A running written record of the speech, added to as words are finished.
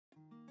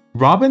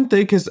Robin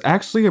Thicke is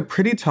actually a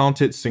pretty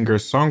talented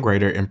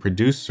singer-songwriter and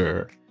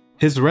producer.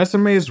 His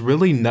resume is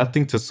really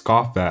nothing to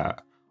scoff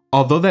at,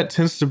 although that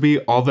tends to be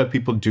all that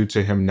people do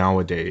to him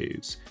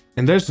nowadays,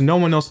 and there's no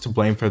one else to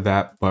blame for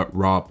that but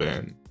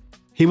Robin.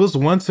 He was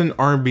once an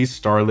R&B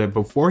starlet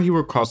before he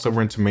would cross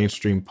over into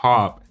mainstream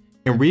pop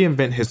and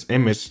reinvent his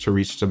image to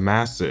reach the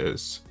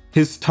masses.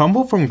 His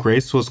tumble from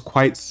grace was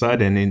quite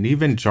sudden and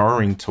even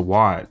jarring to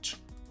watch.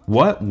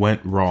 What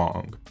went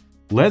wrong?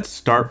 Let's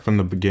start from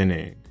the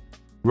beginning.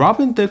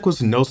 Robin Thicke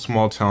was no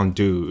small town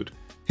dude.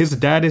 His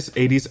dad is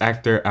 80s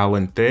actor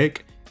Alan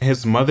Thicke, and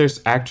his mother's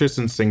actress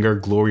and singer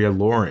Gloria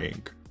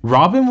Loring.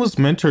 Robin was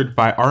mentored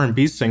by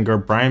R&B singer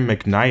Brian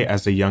McKnight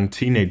as a young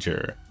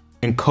teenager,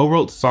 and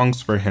co-wrote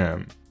songs for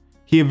him.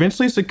 He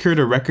eventually secured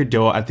a record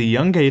deal at the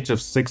young age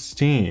of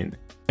 16,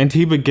 and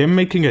he began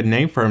making a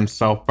name for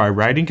himself by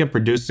writing and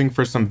producing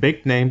for some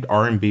big-named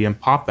R&B and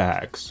pop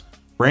acts: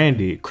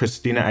 Brandy,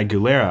 Christina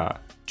Aguilera,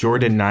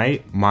 Jordan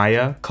Knight,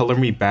 Maya, Color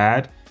Me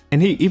Bad,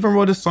 and he even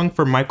wrote a song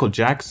for Michael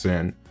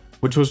Jackson,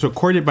 which was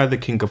recorded by the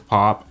King of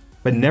Pop,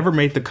 but never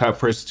made the cut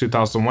for his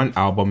 2001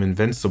 album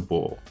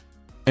Invincible.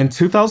 In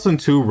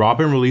 2002,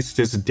 Robin released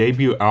his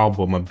debut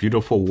album A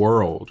Beautiful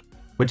World,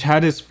 which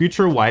had his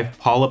future wife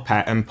Paula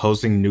Patton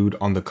posing nude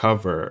on the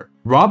cover.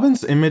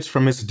 Robin's image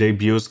from his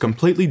debut is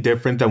completely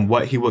different than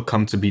what he would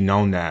come to be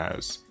known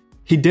as.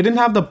 He didn't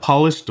have the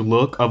polished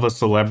look of a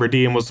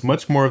celebrity and was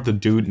much more of the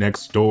dude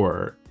next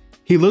door.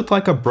 He looked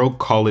like a broke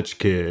college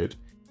kid.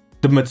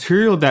 The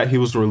material that he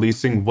was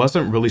releasing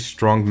wasn't really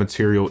strong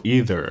material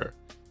either.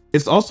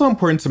 It's also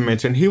important to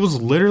mention he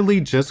was literally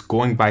just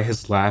going by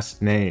his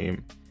last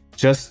name,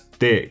 just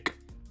Thicke.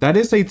 That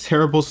is a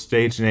terrible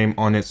stage name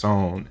on its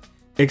own,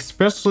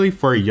 especially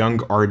for a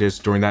young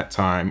artist during that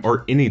time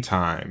or any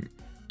time.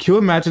 Can you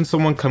imagine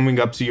someone coming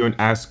up to you and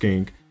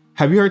asking,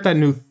 "Have you heard that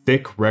new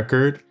Thicke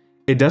record?"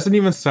 It doesn't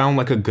even sound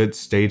like a good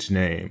stage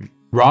name.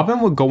 Robin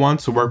would go on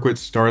to work with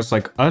stars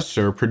like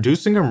Usher,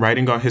 producing and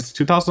writing on his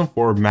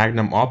 2004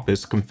 magnum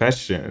opus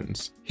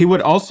Confessions. He would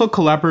also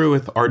collaborate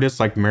with artists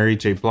like Mary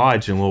J.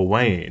 Blige and Lil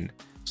Wayne,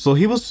 so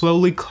he was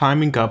slowly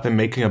climbing up and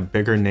making a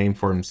bigger name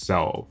for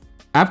himself.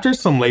 After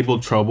some label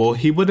trouble,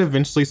 he would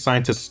eventually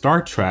sign to Star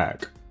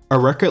Trek, a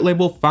record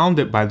label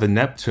founded by the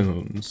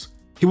Neptunes.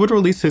 He would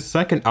release his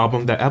second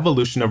album, The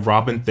Evolution of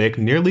Robin Thicke,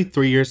 nearly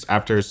 3 years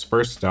after his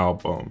first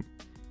album.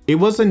 It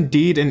was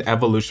indeed an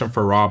evolution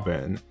for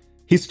Robin.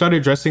 He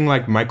started dressing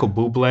like Michael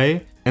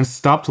Bublé and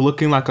stopped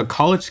looking like a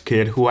college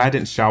kid who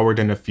hadn't showered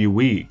in a few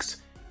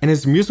weeks, and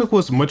his music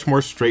was much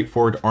more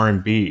straightforward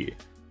R&B,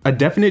 a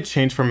definite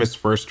change from his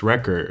first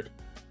record.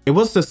 It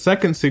was the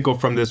second single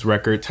from this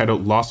record,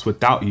 titled Lost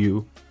Without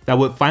You, that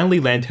would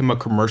finally land him a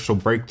commercial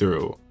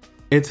breakthrough.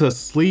 It's a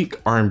sleek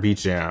R&B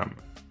jam.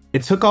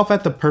 It took off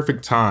at the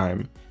perfect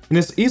time, and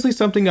it's easily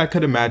something I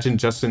could imagine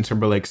Justin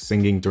Timberlake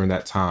singing during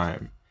that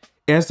time.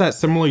 It has that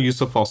similar use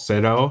of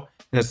falsetto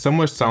and a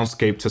similar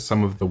soundscape to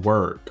some of the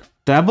work.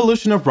 The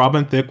Evolution of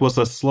Robin Thicke was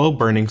a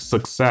slow-burning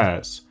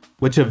success,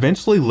 which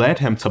eventually led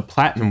him to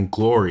platinum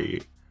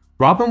glory.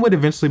 Robin would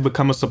eventually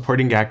become a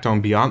supporting act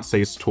on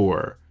Beyoncé's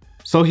tour,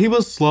 so he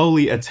was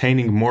slowly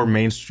attaining more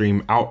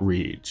mainstream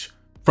outreach.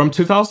 From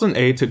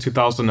 2008 to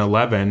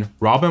 2011,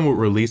 Robin would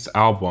release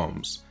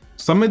albums.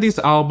 Some of these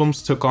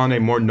albums took on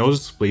a more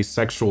noticeably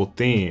sexual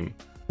theme,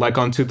 like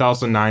on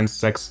 2009's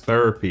Sex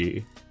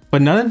Therapy.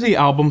 But none of the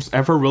albums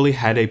ever really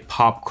had a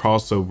pop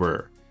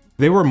crossover.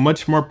 They were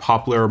much more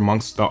popular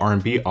amongst the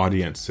R&B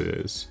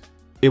audiences.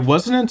 It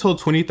wasn't until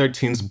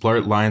 2013's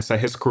Blurred Lines that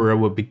his career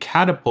would be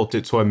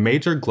catapulted to a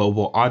major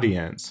global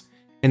audience,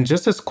 and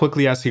just as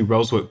quickly as he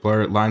rose with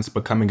Blurred Lines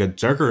becoming a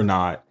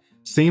juggernaut,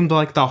 seemed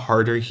like the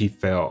harder he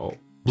fell.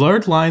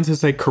 Blurred Lines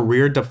is a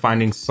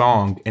career-defining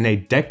song and a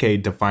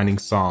decade-defining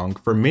song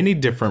for many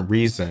different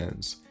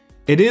reasons.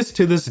 It is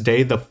to this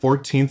day the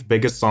 14th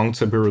biggest song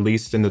to be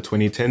released in the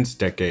 2010s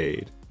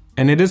decade,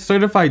 and it is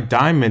certified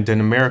diamond in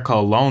America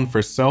alone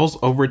for sales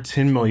over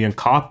 10 million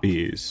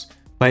copies.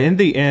 But in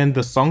the end,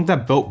 the song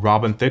that built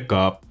Robin Thicke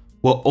up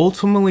will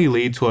ultimately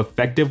lead to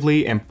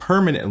effectively and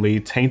permanently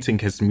tainting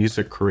his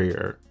music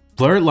career.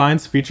 Blurred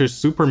Lines features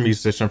super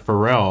musician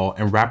Pharrell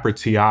and rapper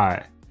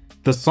T.I.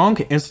 The song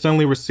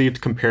instantly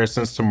received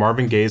comparisons to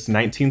Marvin Gaye's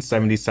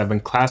 1977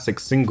 classic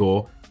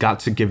single,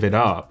 Got to Give It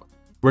Up,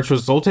 which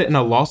resulted in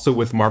a lawsuit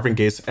with Marvin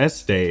Gaye's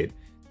estate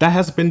that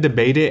has been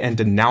debated and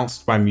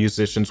denounced by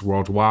musicians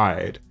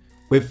worldwide,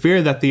 with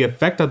fear that the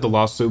effect of the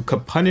lawsuit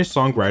could punish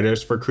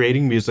songwriters for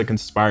creating music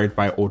inspired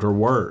by older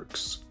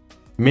works.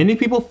 Many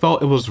people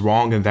felt it was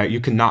wrong and that you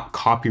could not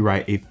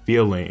copyright a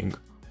feeling,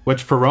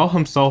 which Pharrell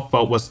himself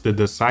felt was the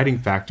deciding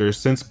factor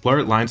since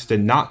Blurred Lines did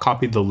not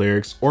copy the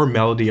lyrics or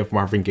melody of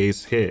Marvin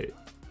Gaye's hit.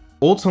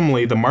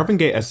 Ultimately, the Marvin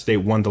Gaye estate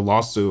won the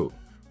lawsuit,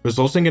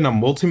 resulting in a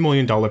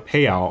multi-million-dollar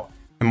payout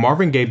and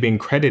Marvin Gaye being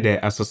credited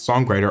as a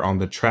songwriter on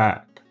the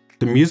track.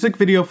 The music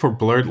video for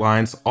Blurred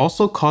Lines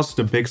also caused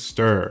a big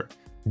stir,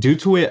 due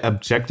to it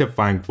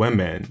objectifying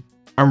women.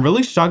 I'm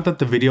really shocked that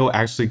the video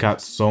actually got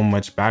so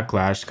much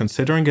backlash,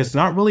 considering it's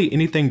not really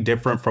anything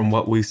different from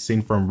what we've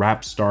seen from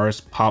rap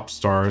stars, pop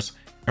stars,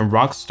 and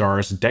rock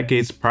stars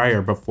decades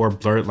prior before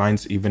blurred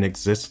lines even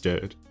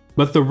existed.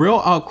 But the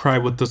real outcry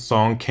with the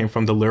song came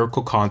from the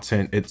lyrical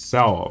content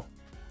itself.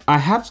 I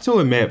have to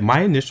admit,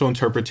 my initial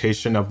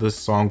interpretation of this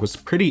song was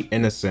pretty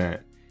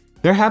innocent.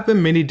 There have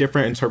been many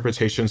different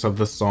interpretations of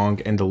the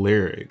song and the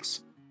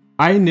lyrics.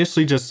 I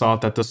initially just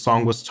thought that the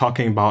song was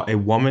talking about a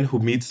woman who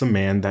meets a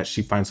man that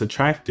she finds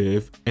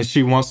attractive and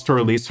she wants to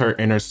release her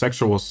inner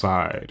sexual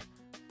side.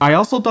 I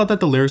also thought that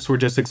the lyrics were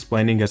just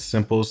explaining a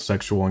simple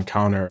sexual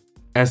encounter,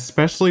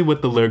 especially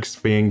with the lyrics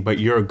being, "But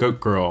you're a good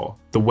girl,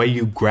 the way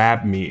you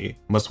grab me,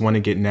 must want to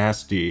get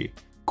nasty,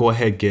 go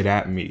ahead get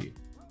at me."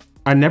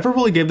 I never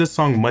really gave this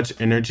song much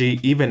energy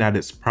even at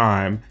its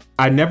prime.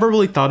 I never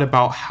really thought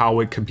about how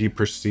it could be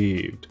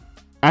perceived.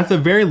 At the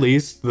very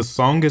least, the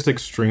song is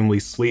extremely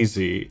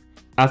sleazy.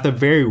 At the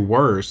very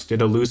worst,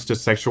 it alludes to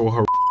sexual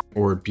harassment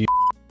or abuse.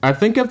 I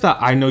think if the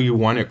 "I Know You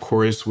Want It"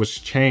 chorus was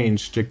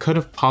changed, it could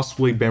have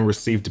possibly been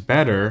received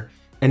better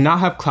and not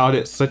have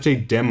clouded such a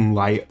dim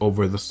light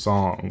over the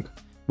song.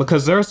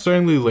 Because there are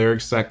certainly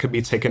lyrics that could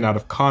be taken out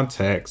of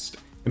context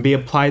and be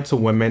applied to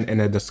women in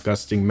a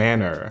disgusting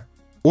manner.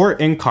 Or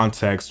in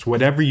context,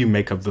 whatever you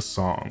make of the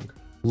song.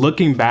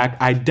 Looking back,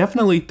 I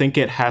definitely think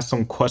it has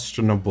some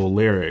questionable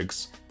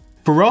lyrics.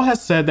 Pharrell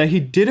has said that he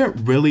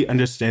didn't really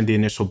understand the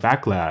initial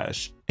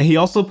backlash, and he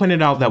also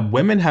pointed out that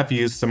women have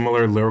used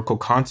similar lyrical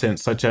content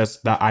such as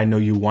the "I Know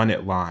You Want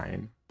It"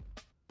 line.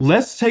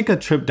 Let's take a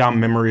trip down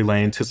memory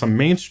lane to some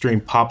mainstream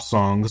pop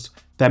songs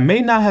that may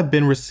not have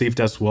been received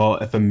as well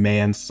if a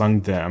man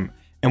sung them,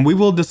 and we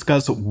will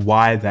discuss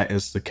why that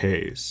is the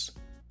case.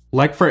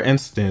 Like for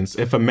instance,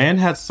 if a man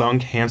had sung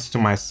 "Hands to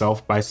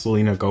Myself" by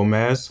Selena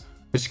Gomez,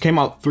 which came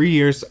out 3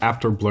 years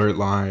after Blurred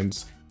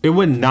Lines, it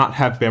would not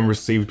have been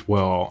received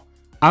well.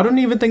 I don't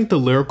even think the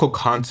lyrical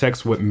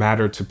context would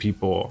matter to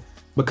people,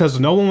 because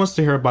no one wants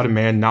to hear about a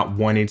man not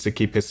wanting to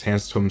keep his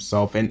hands to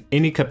himself in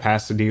any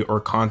capacity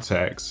or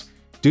context,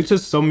 due to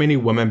so many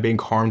women being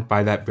harmed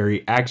by that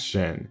very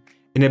action,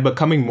 and it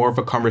becoming more of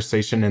a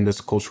conversation in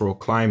this cultural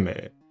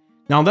climate.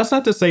 Now that's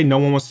not to say no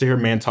one wants to hear a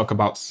man talk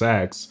about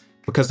sex,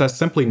 because that's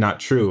simply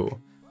not true,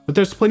 but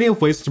there's plenty of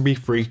ways to be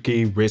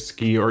freaky,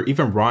 risky, or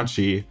even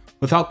raunchy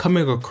without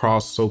coming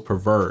across so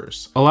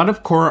perverse. A lot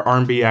of core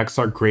R&B acts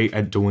are great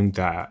at doing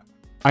that.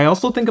 I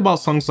also think about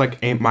songs like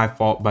 "Ain't My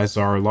Fault" by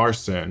Zara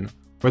Larsson,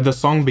 where the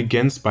song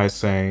begins by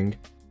saying,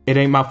 "It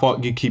ain't my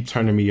fault you keep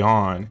turning me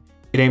on.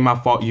 It ain't my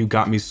fault you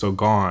got me so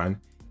gone.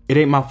 It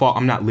ain't my fault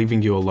I'm not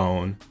leaving you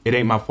alone. It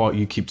ain't my fault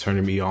you keep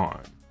turning me on."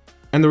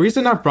 And the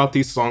reason I've brought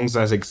these songs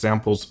as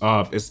examples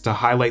up is to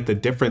highlight the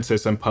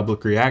differences in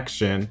public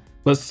reaction,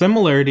 but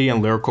similarity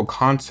in lyrical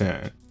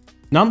content.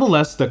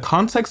 Nonetheless, the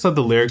context of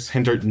the lyrics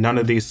hindered none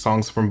of these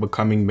songs from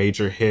becoming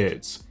major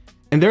hits.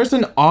 And there's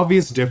an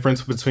obvious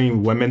difference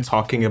between women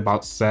talking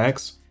about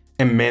sex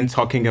and men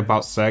talking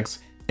about sex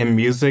in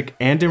music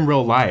and in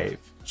real life.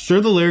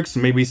 Sure, the lyrics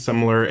may be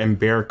similar in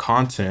bare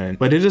content,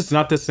 but it is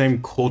not the same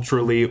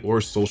culturally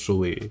or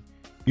socially.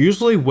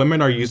 Usually,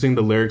 women are using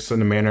the lyrics in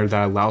a manner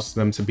that allows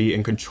them to be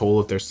in control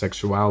of their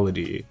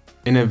sexuality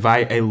and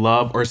invite a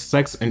love or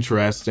sex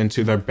interest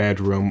into their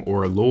bedroom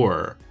or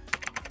allure.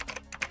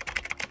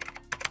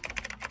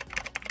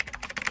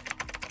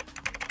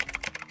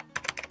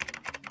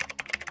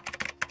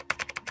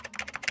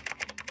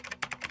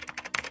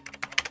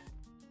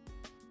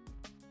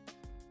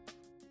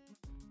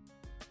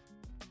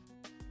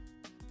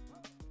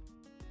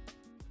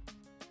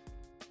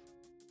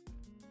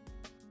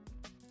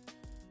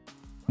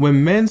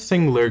 When men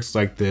sing lyrics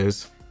like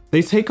this,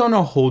 they take on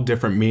a whole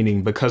different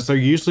meaning because they're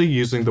usually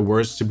using the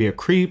words to be a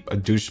creep, a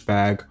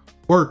douchebag,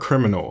 or a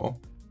criminal.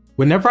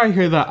 Whenever I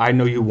hear the "I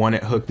Know You Want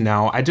It" hook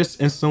now, I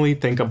just instantly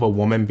think of a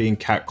woman being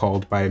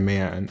catcalled by a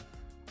man.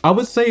 I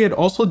would say it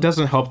also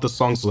doesn't help the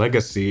song's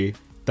legacy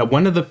that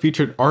one of the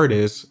featured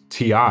artists,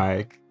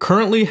 T.I.,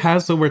 currently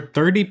has over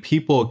 30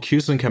 people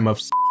accusing him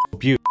of sexual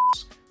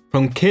abuse,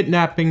 from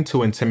kidnapping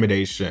to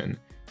intimidation.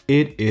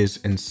 It is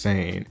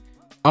insane.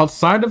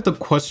 Outside of the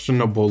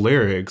questionable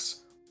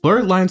lyrics,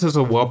 Blurred Lines is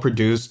a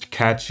well-produced,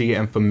 catchy,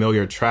 and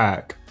familiar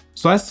track,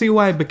 so I see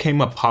why it became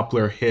a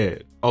popular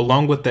hit,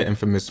 along with the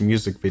infamous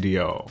music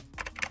video.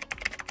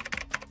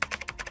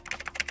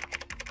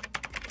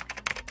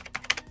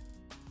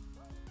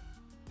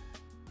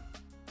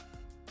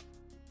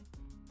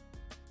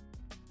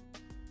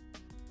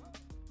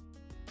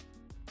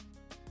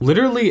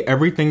 Literally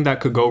everything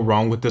that could go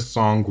wrong with this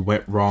song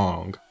went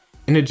wrong,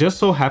 and it just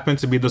so happened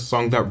to be the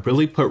song that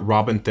really put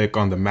Robin Thicke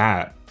on the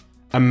map.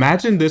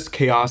 Imagine this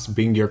chaos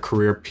being your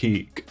career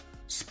peak.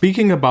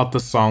 Speaking about the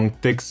song,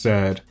 Thicke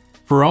said,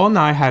 "Pharrell and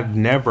I have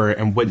never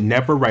and would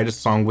never write a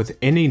song with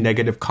any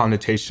negative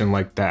connotation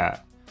like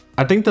that.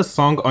 I think the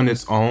song on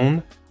its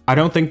own, I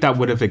don't think that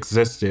would have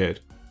existed.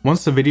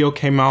 Once the video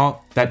came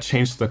out, that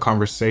changed the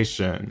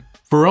conversation."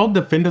 Pharrell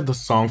defended the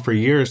song for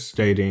years,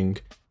 stating,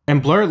 "In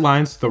Blurred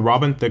Lines, the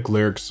Robin Thicke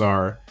lyrics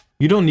are,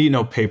 'You don't need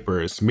no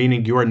papers,'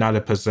 meaning you are not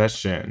a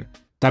possession.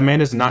 That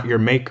man is not your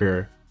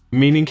maker,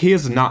 meaning he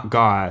is not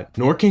God,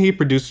 nor can he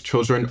produce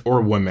children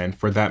or women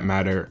for that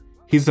matter.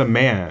 He's a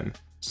man.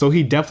 so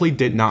he definitely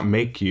did not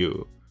make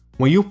you.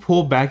 When you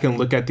pull back and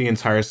look at the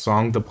entire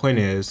song, the point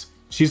is,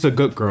 she's a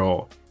good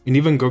girl, and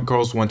even good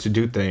girls want to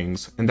do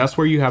things, and that's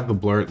where you have the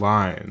blurred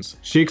lines.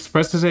 She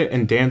expresses it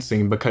in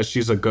dancing because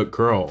she's a good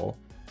girl.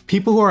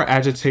 People who are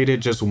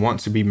agitated just want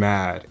to be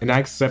mad, and I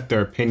accept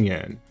their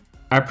opinion.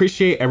 I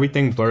appreciate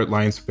everything Blurred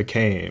Lines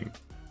became.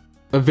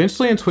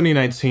 Eventually in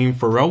 2019,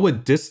 Pharrell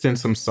would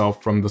distance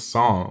himself from the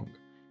song.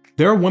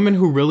 There are women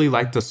who really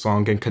like the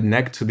song and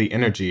connect to the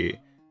energy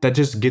that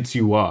just gets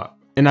you up.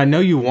 And I know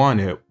you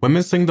want it.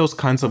 Women sing those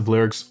kinds of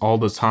lyrics all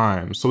the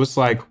time, so it's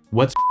like,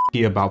 what's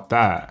about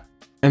that?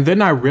 And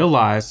then I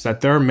realized that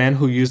there are men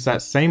who use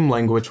that same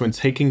language when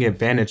taking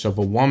advantage of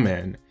a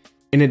woman.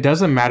 And it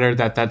doesn't matter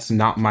that that's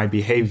not my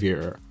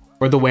behavior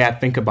or the way I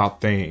think about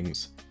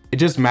things. It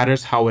just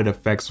matters how it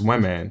affects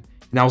women.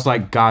 And I was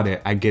like, got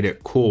it, I get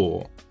it,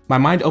 cool. My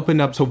mind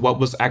opened up to what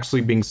was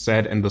actually being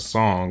said in the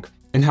song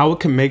and how it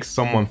can make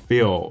someone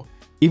feel.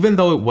 Even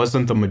though it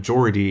wasn't the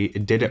majority,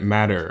 it didn't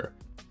matter.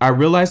 I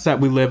realized that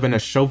we live in a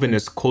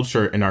chauvinist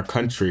culture in our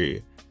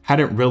country.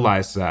 Hadn't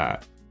realized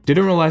that.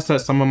 Didn't realize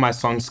that some of my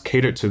songs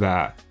catered to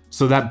that,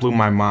 so that blew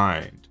my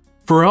mind.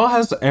 Pharrell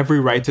has every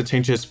right to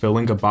change his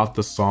feeling about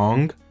the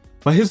song,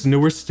 but his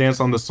newer stance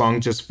on the song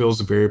just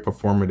feels very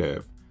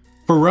performative.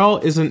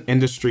 Pharrell is an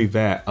industry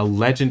vet, a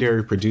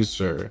legendary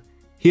producer.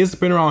 He has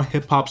been around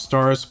hip-hop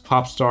stars,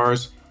 pop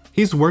stars.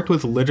 He's worked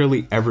with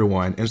literally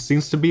everyone and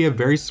seems to be a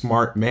very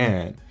smart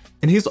man.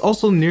 And he's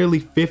also nearly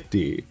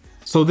 50.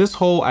 So this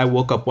whole I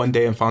woke up one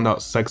day and found out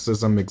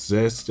sexism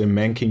exists and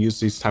men can use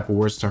these type of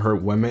words to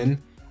hurt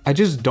women, I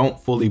just don't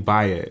fully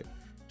buy it.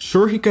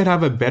 Sure, he could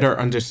have a better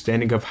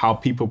understanding of how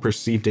people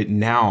perceived it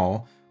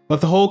now,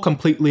 but the whole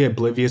completely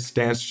oblivious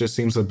stance just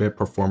seems a bit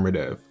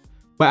performative.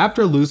 But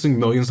after losing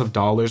millions of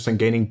dollars and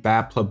gaining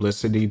bad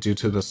publicity due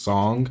to the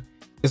song,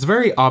 it's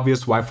very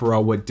obvious why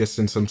Pharrell would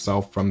distance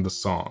himself from the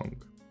song.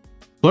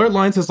 Blurred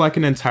Lines is like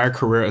an entire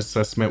career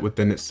assessment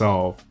within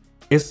itself.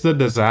 It's the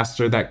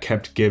disaster that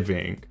kept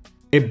giving.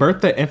 It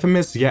birthed the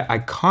infamous yet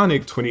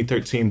iconic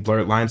 2013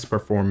 Blurred Lines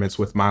performance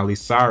with Miley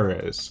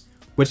Cyrus,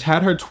 which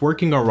had her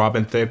twerking on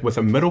Robin Thicke with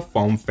a middle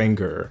foam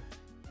finger.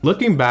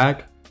 Looking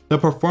back, the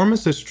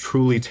performance is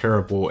truly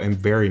terrible and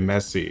very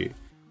messy,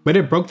 but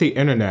it broke the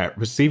internet,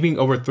 receiving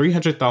over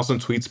 300,000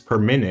 tweets per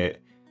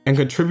minute and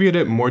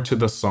contributed more to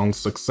the song's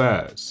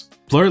success.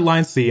 Blurred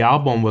Lines the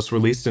album was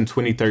released in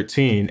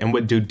 2013 and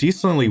would do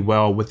decently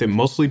well, with it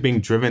mostly being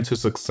driven to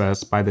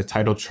success by the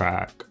title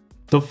track.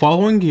 The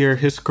following year,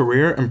 his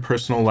career and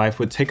personal life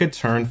would take a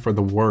turn for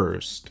the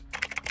worst.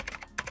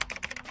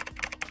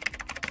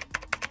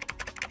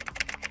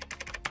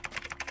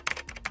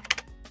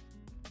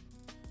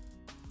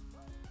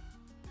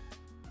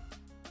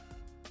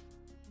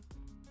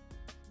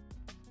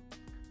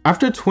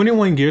 After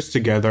 21 years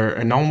together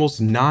and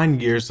almost 9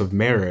 years of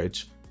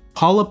marriage,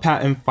 Paula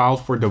Patton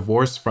filed for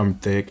divorce from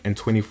Thicke in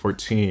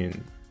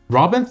 2014.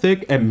 Robin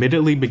Thicke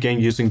admittedly began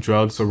using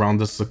drugs around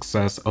the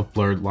success of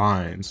Blurred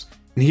Lines,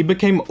 and he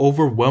became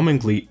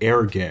overwhelmingly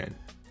arrogant,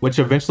 which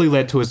eventually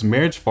led to his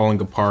marriage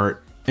falling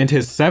apart and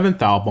his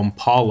 7th album,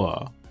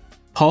 Paula.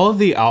 Paula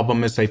the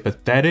album is a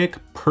pathetic,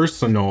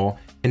 personal,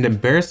 and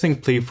embarrassing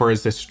plea for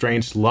his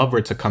estranged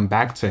lover to come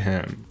back to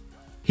him.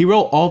 He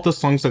wrote all the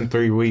songs in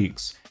 3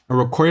 weeks, and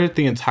recorded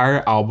the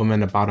entire album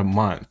in about a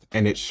month,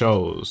 and it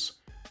shows.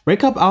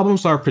 Breakup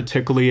albums are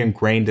particularly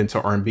ingrained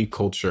into R&B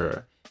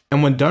culture,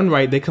 and when done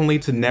right, they can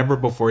lead to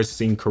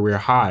never-before-seen career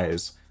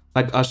highs,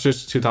 like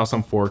Usher's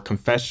 2004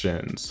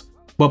 Confessions.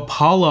 But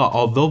Paula,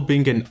 although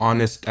being an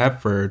honest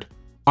effort,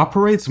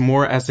 operates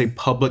more as a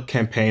public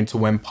campaign to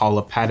win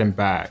Paula Patton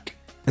back,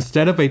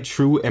 instead of a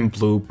true and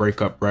blue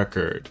breakup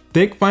record.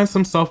 Thicke finds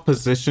himself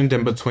positioned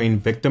in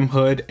between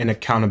victimhood and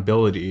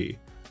accountability,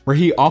 where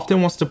he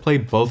often wants to play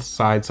both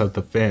sides of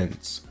the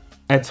fence.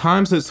 At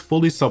times it's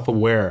fully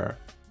self-aware,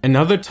 and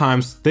other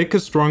times Thicke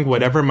is throwing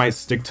whatever might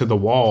stick to the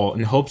wall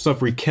in hopes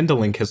of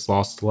rekindling his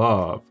lost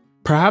love.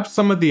 Perhaps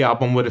some of the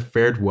album would have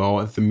fared well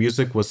if the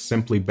music was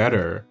simply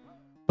better,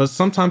 but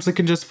sometimes it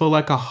can just feel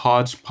like a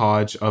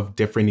hodgepodge of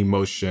different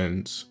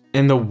emotions.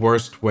 In the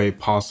worst way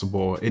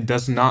possible, it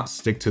does not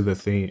stick to the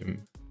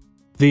theme.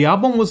 The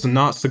album was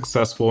not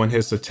successful in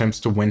his attempts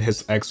to win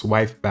his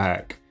ex-wife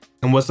back,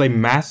 and was a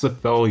massive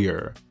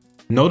failure,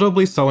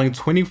 notably selling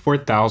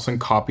 24,000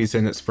 copies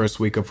in its first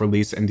week of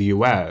release in the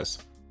US,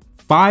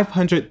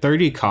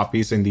 530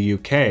 copies in the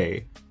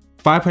UK,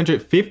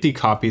 550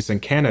 copies in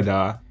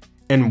Canada,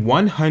 and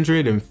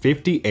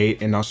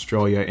 158 in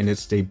Australia in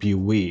its debut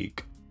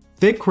week.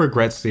 Thicke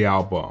regrets the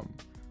album.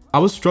 I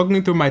was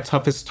struggling through my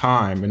toughest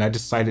time and I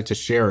decided to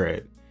share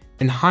it.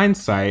 In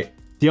hindsight,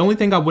 the only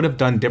thing I would have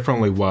done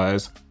differently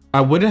was,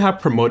 I wouldn't have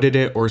promoted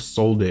it or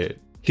sold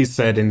it, he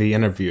said in the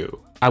interview.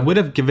 I would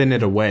have given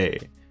it away.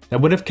 That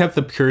would have kept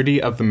the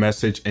purity of the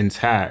message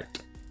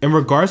intact. In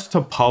regards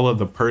to Paula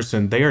the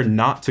person, they are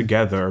not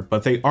together,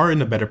 but they are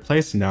in a better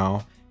place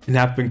now and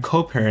have been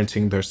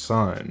co-parenting their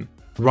son.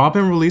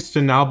 Robin released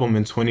an album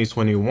in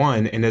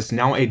 2021 and is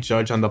now a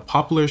judge on the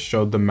popular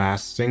show The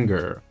Masked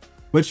Singer,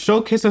 which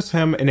showcases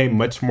him in a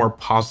much more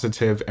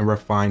positive and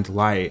refined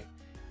light,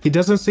 he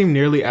doesn't seem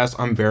nearly as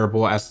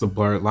unbearable as the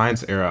Blurred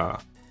Lines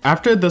era.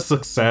 After the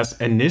success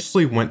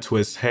initially went to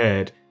his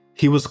head,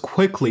 he was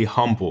quickly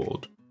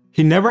humbled.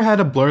 He never had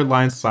a Blurred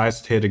Lines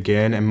sized hit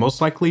again and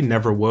most likely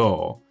never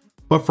will.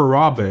 But for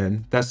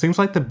Robin, that seems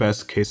like the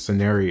best case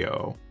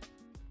scenario.